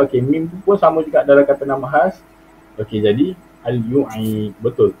tak ada. Okey, mim pun sama juga dalam kata nama khas. Okey, jadi Al-Yu'id.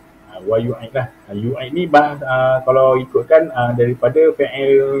 Betul. Wa yu'id lah. Al-Yu'id ni kalau ikutkan daripada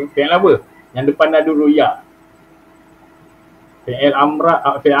fi'il apa? Yang depan ada ruya. Fi'il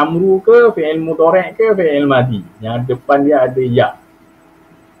amru ke, fi'il mudhari' ke, fi'il madi. Yang depan dia ada ya.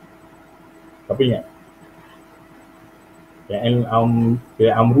 Apa ingat? Fi'il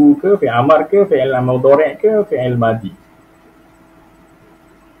amru ke, fi'il amar ke, fi'il mudhari' ke, fi'il madi.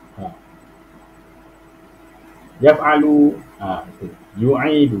 Yaf'alu,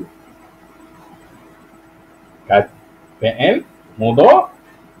 yu'idu. Fi'il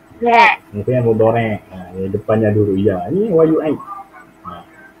mudhari'. Fi'il mudhari'. Depannya ada ruya. Ini wa yu'id.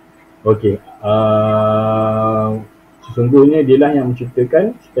 Okey. Sesungguhnya dialah yang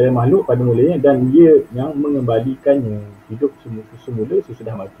menciptakan segala makhluk pada mulanya dan dia yang mengembalikannya hidup semula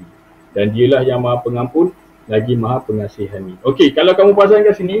sesudah mati. Dan dialah yang maha pengampun lagi maha pengasihani. Okey, kalau kamu pasang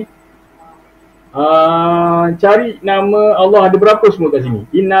kat sini, cari nama Allah ada berapa semua kat sini?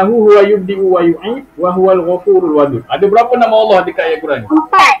 Innahu huwa yubdi'u wa yu'id wa huwal ghafurul wadud. Ada berapa nama Allah dekat ayat Quran? 4.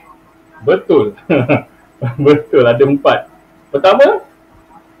 Betul. Betul, ada 4. Pertama,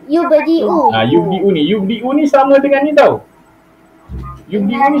 Yubdi'u. Yubdi'u ni sama dengan ni tau.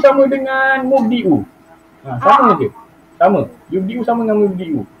 Yubdi'u ni sama dengan mubdi'u. Sama je. Sama. Yubdi'u sama dengan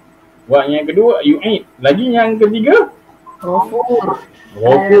mubdi'u. Yang kedua, yu'id. Lagi yang ketiga, Ghafur.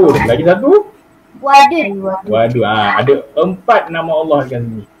 Lagi satu, Wadud. Ada 4 nama Allah kat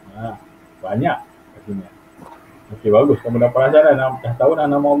sini. Banyak kat sini. Okey, bagus. Kamu dah perasan dah tahu dah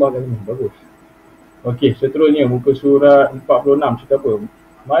nama Allah kat sini. Bagus. Okey, seterusnya muka surat 46 cerita apa?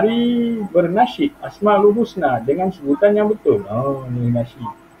 Mari bernasyid Asma'ul Husna dengan sebutan yang betul. Ni nasyid.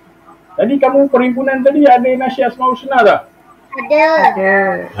 Tadi kamu perhimpunan tadi ada nasyid Asma'ul Husna tak?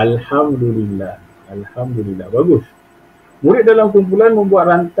 Ada. Alhamdulillah. Bagus. Murid dalam kumpulan membuat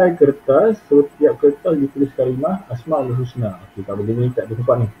rantai kertas. Setiap kertas ditulis kalimah Asma'ul Husna. Okey, tak boleh ni tak ada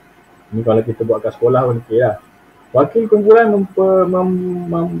tempat ni. Ini kalau kita buat kat sekolah pun okey lah. Wakil kumpulan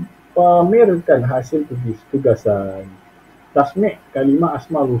mempamerkan hasil tugasan. Tasmi' kalimah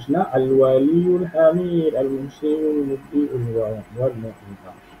Asma'ul Husna Al-Waliyul Hamid Al-Muhsinul Mubdi'ul wal Mu'min.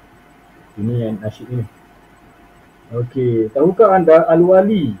 Ini yang nasyid ini. Okey, tahukah anda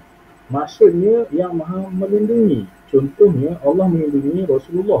Al-Wali maksudnya yang maha melindungi. Contohnya Allah melindungi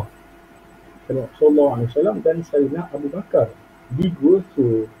Rasulullah sallallahu alaihi wasallam dan Sayyidina Abu Bakar di Gua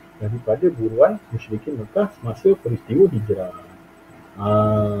Sur daripada buruan musyrikin Mekah masa peristiwa hijrah.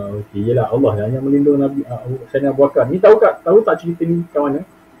 Okey, yalah Allah yang melindungi Nabi Sayyidina Abu Bakar. Ni tahu tak cerita ni kat mana?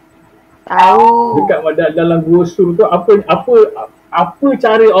 Tahu. Dekat dalam Gua Sur tu apa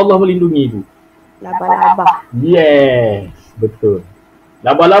cara Allah melindungi tu? Laba-laba. Yes, betul.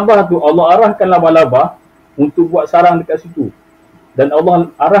 Laba-laba tu Allah arahkan laba-laba untuk buat sarang dekat situ. Dan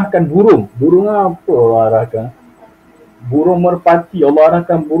Allah arahkan burung. Burung apa Allah arahkan? Burung merpati. Allah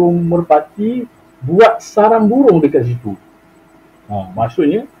arahkan burung merpati buat sarang burung dekat situ.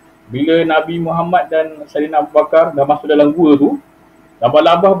 Maksudnya bila Nabi Muhammad dan Sayyidina Abu Bakar dah masuk dalam gua tu,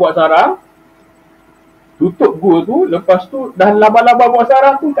 laba-laba buat sarang, tutup gua tu, lepas tu dah laba-laba buat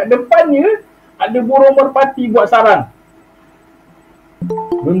sarang tu, kat depannya ada burung merpati buat sarang.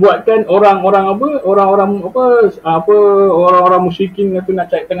 Membuatkan orang-orang musyrikin tu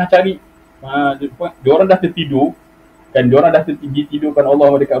tengah cari. Diorang dah tertidur kan, diorang dah tidurkan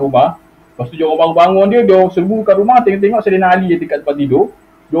Allah dekat rumah. Lepas tu diorang bangun dia serbu kat rumah, tengok Sayyidina Ali dekat tempat tidur.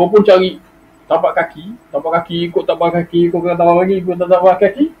 Diorang pun cari tapak kaki, ikut tapak kaki.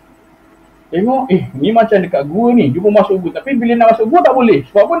 Tengok, ni macam dekat gua ni, dia pun masuk gua. Tapi bila nak masuk gua tak boleh.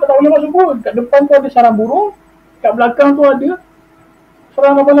 Sebab apa tak boleh masuk gua? Kat depan tu ada sarang burung, kat belakang tu ada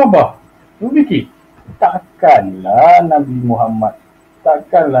sarang laba-laba. Lu fikir, takkanlah Nabi Muhammad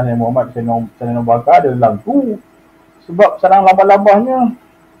Sayyidina Abu Bakar ada dalam tu. Sebab sarang laba-labanya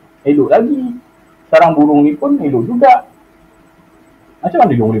elok lagi. Sarang burung ni pun elok juga. Macam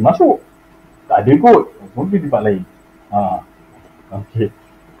mana dia boleh masuk? Tak ada kot. Mungkin di tempat lain. Okey.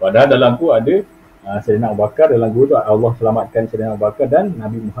 Padahal dalam tu ada Sayyidina Abu Bakar, dalam gua tu Allah selamatkan Sayyidina Abu Bakar dan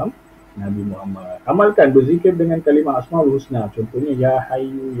Nabi Muhammad. Amalkan berzikir dengan kalimah Asma'ul Husna. Contohnya Ya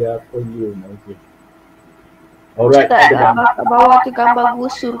Hayyu Ya Qayyum. Okey. Alright. Tak gambar kat bawah tu gambar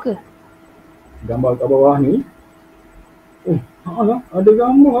gusur ke? Gambar kat bawah ni. Ada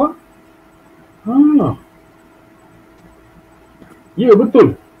gambar. Ya,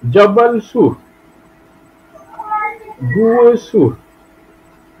 betul. Jabal Sur. Gua Sur.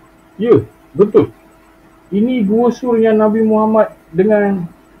 Ya, betul. Ini Gua Sur yang Nabi Muhammad dengan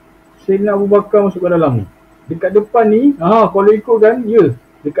Sayyidina Abu Bakar masuk ke dalam ni. Dekat depan ni, kalau ikutkan, ya.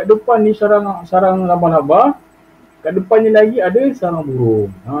 Dekat depan ni sarang laba-laba. Kat depannya lagi ada sarang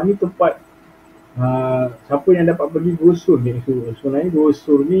burung. Ni tempat siapa yang dapat pergi Gua Sur ni. Sebenarnya Gua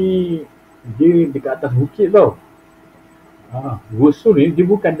Sur ni dia dekat atas bukit tau. Gua Sur ni dia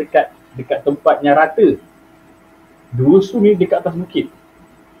bukan dekat tempatnya rata. Gua Sur ni dekat atas bukit.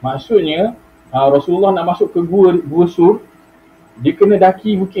 Maksudnya Rasulullah nak masuk ke Gua Sur, dia kena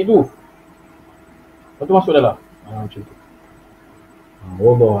daki bukit tu. Lepas tu masuk dalam. Macam tu.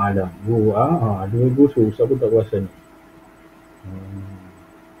 Wallahu a'lam. Ada Gua Sur, siapa tak perasan ni.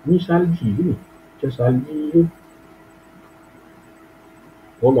 Ni salji ke ni? Macam salji tu.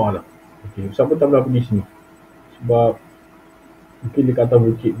 Wallahu a'lam. Okey, siapa tak pernah pergi sini? Sebab mungkin dekat atas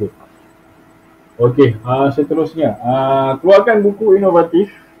bukit tu. Okey, seterusnya. Keluarkan buku inovatif.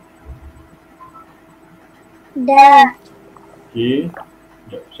 Dah. Okey.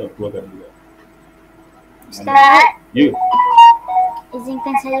 Sekejap, saya keluarkan juga. Ustaz, Ya.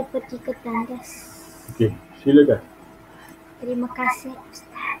 izinkan saya pergi ke tandas. Okey, silakan. Terima kasih,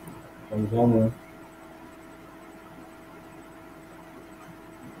 Ustaz. Sama-sama.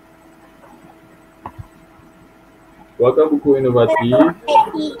 Keluarkan buku inovatif.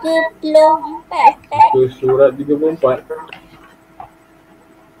 34, Ustaz. Buku surat 34.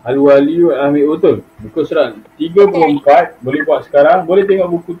 Al-Wali wa Amil, betul. Buku surat 34 boleh buat sekarang. Boleh tengok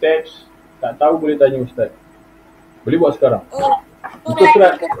buku teks. Tak tahu boleh tanya Ustaz. Boleh buat sekarang. Buku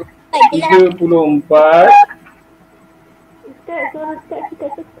surat 34. Ustaz, suara Ustaz kita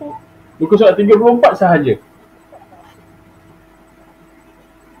cepat. Buku surat 34 sahaja.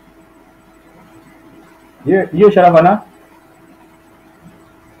 Ya Syarafana.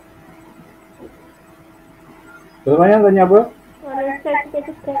 Pertanyaan tanya apa? Suara Ustaz kita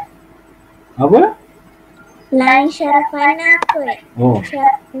cepat. Apa? Lain Syarafana kot. Oh.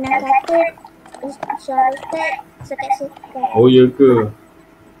 Syarafana kata suara Ustaz sekat-sekat. Oh ya ke?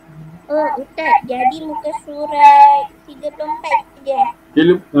 Oh Ustaz, jadi muka surat 34 je.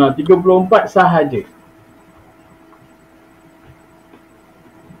 34 sahaja.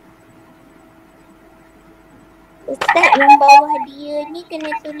 Ustaz, yang bawah dia ni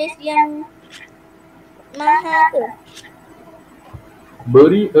kena tulis yang maha ke?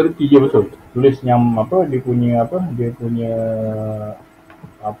 Beri erti, je betul. Tulis yang apa dia punya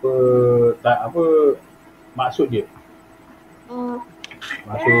apa tak apa maksud dia.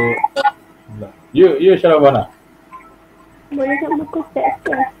 Maksud ya Syarabana. Boleh tak buku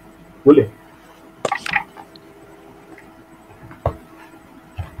step-step? Boleh.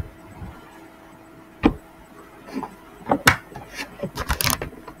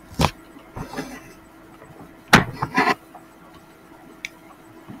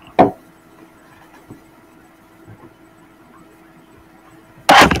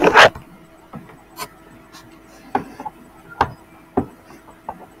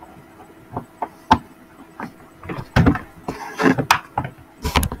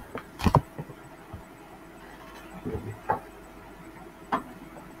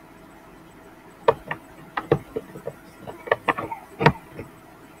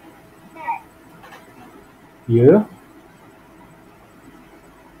 Ya.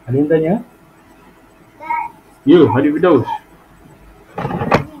 Ada yang tanya? Ya, Hadis Firdaus.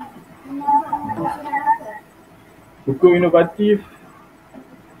 Buku inovatif.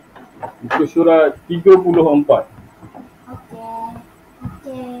 Buku surat 34.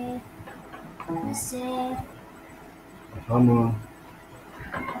 Okey. Terima kasih. Sama.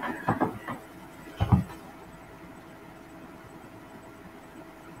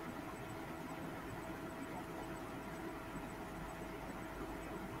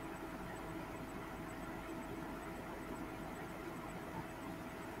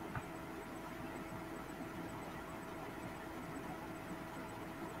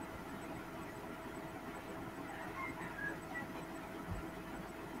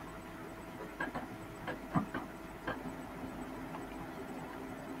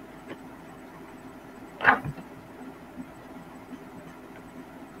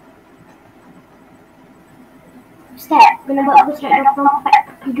 Ustaz, kena buat buku surat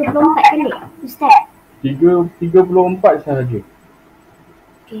 34 kali. Ustaz. 34 sahaja.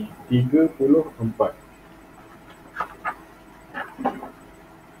 Okey. 34.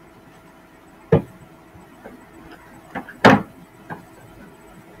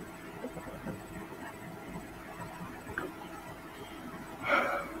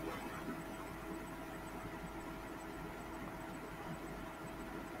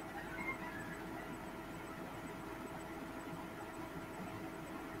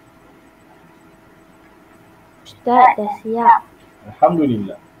 Ustaz dah siap.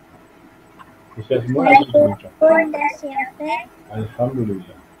 Alhamdulillah. Ustaz semua ada Puncak. Pun dah siap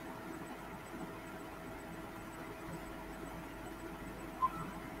Alhamdulillah.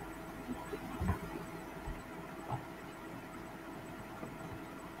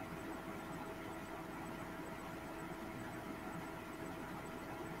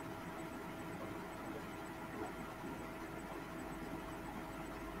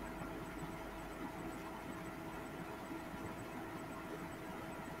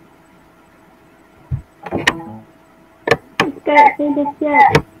 Ustaz, saya dah siap.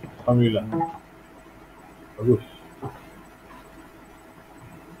 Alhamdulillah. Bagus.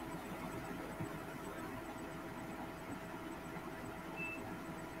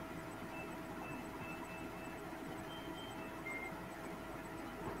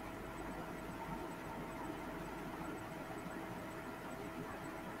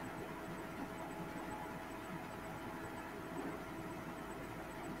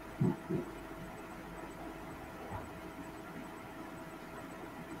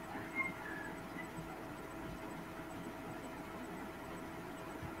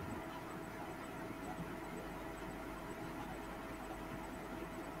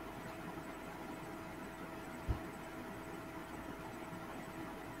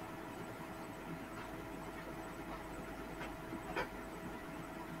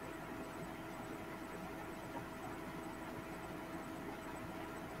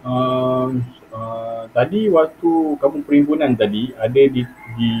 Tadi waktu kamu perhimpunan tadi ada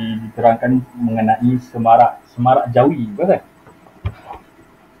diterangkan mengenai semarak Jawi, betul?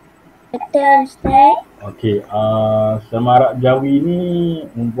 Betul, Ustaz. Okey, semarak Jawi ni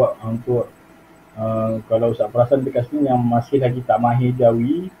untuk kalau Ustaz perasan dekat sini yang masih lagi tak mahir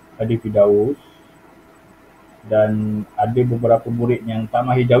Jawi ada Firdaus dan ada beberapa murid yang tak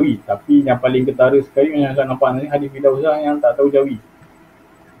mahir Jawi, tapi yang paling ketara sekali yang saya nampak ni Hadis Firdaus lah yang tak tahu Jawi.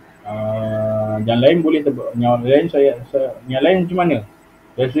 Yang lain boleh yang lain yang lain macam mana?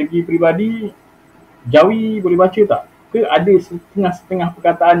 Dari segi peribadi Jawi boleh baca tak? Ke ada setengah-setengah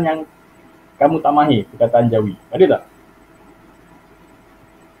perkataan yang kamu tak mahir perkataan Jawi? Ada tak?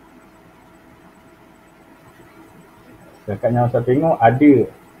 Setakat yang saya tengok ada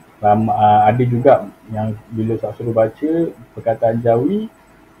Ada juga yang bila Ustaz suruh baca perkataan jawi,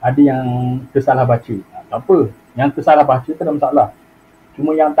 ada yang tersalah baca. Tak apa, yang tersalah baca tak ada masalah.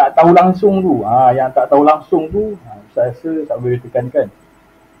 Cuma yang tak tahu langsung tu, Ustaz rasa tak boleh tekankan.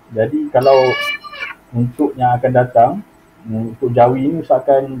 Jadi kalau untuk yang akan datang, untuk jawi ni Ustaz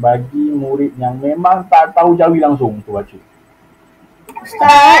akan bagi murid yang memang tak tahu jawi langsung untuk baca.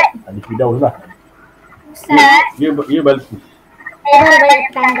 Ustaz. Di Firdaus lah. Ustaz. Dia bagus. Saya baru balik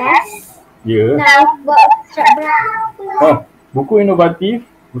tandas. Ya. Nak buat surat berapa? Buku inovatif,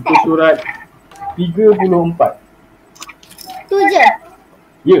 buku surat 34. Tu je?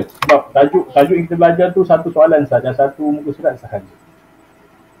 Ya, sebab tajuk yang kita belajar tu satu soalan sahaja, satu muka surat sahaja.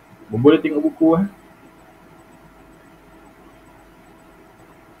 Boleh tengok buku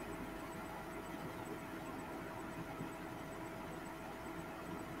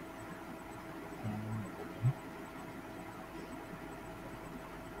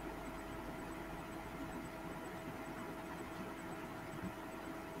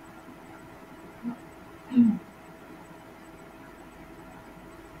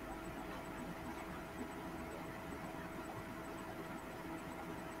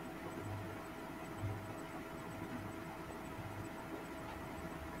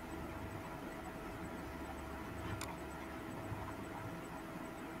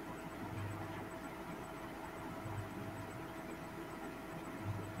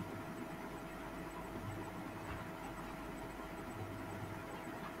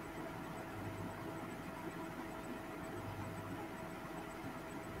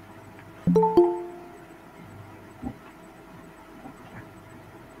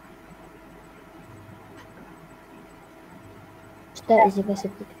Ustaz juga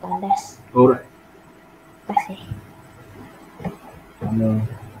seperti tandas. Alright. Terima kasih.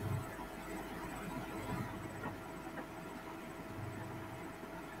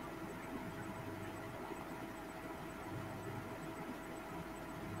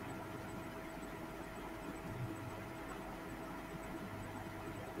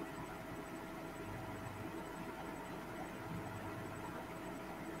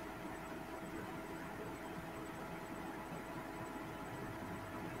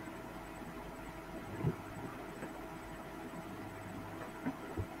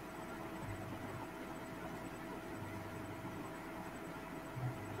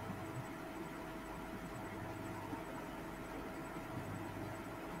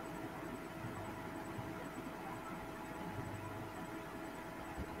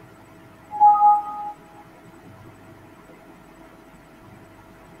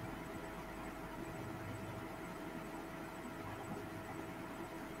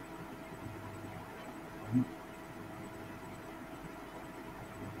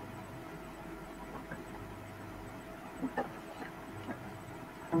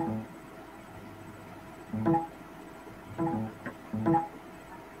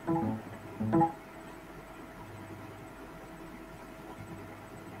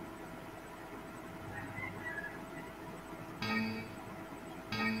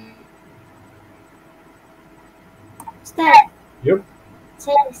 Ustaz. Yup.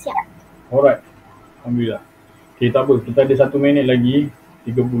 Saya dah siap. Alright. Alhamdulillah. Okay, tak apa. Kita ada 1 minit lagi.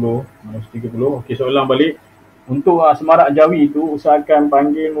 30. Okay, soalan balik. Untuk semarak jawi tu, usahakan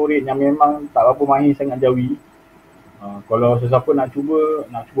panggil murid yang memang tak berapa mahir sangat jawi. Kalau sesiapa nak cuba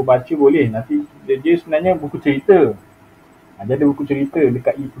baca boleh. Nanti dia sebenarnya buku cerita. Dia ada buku cerita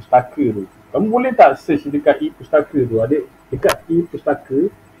dekat e-pustaka tu. Kamu boleh tak search dekat e-pustaka tu? Ada dekat e-pustaka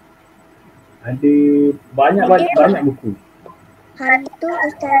ada banyak buku. Hari tu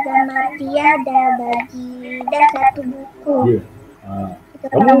Ustazah Maria dah bagi dah satu buku. Ya.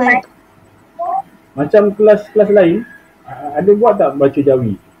 Kamu macam kelas lain ada buat tak baca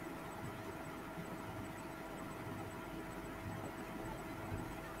jawi?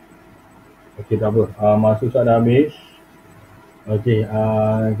 Okey, tak apa. Masa Ustaz dah habis. Okey,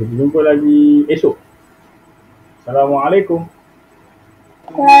 kita jumpa lagi esok. Assalamualaikum.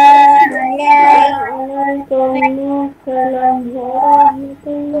 Waalaikumsalam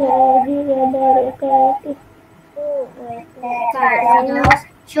warahmatullahi wabarakatuh.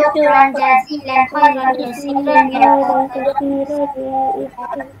 Syukran jazilan khairan kasiran ya Afwan.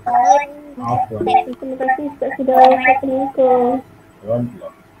 Terima kasih Ustaz sudah bertemu. Alhamdulillah.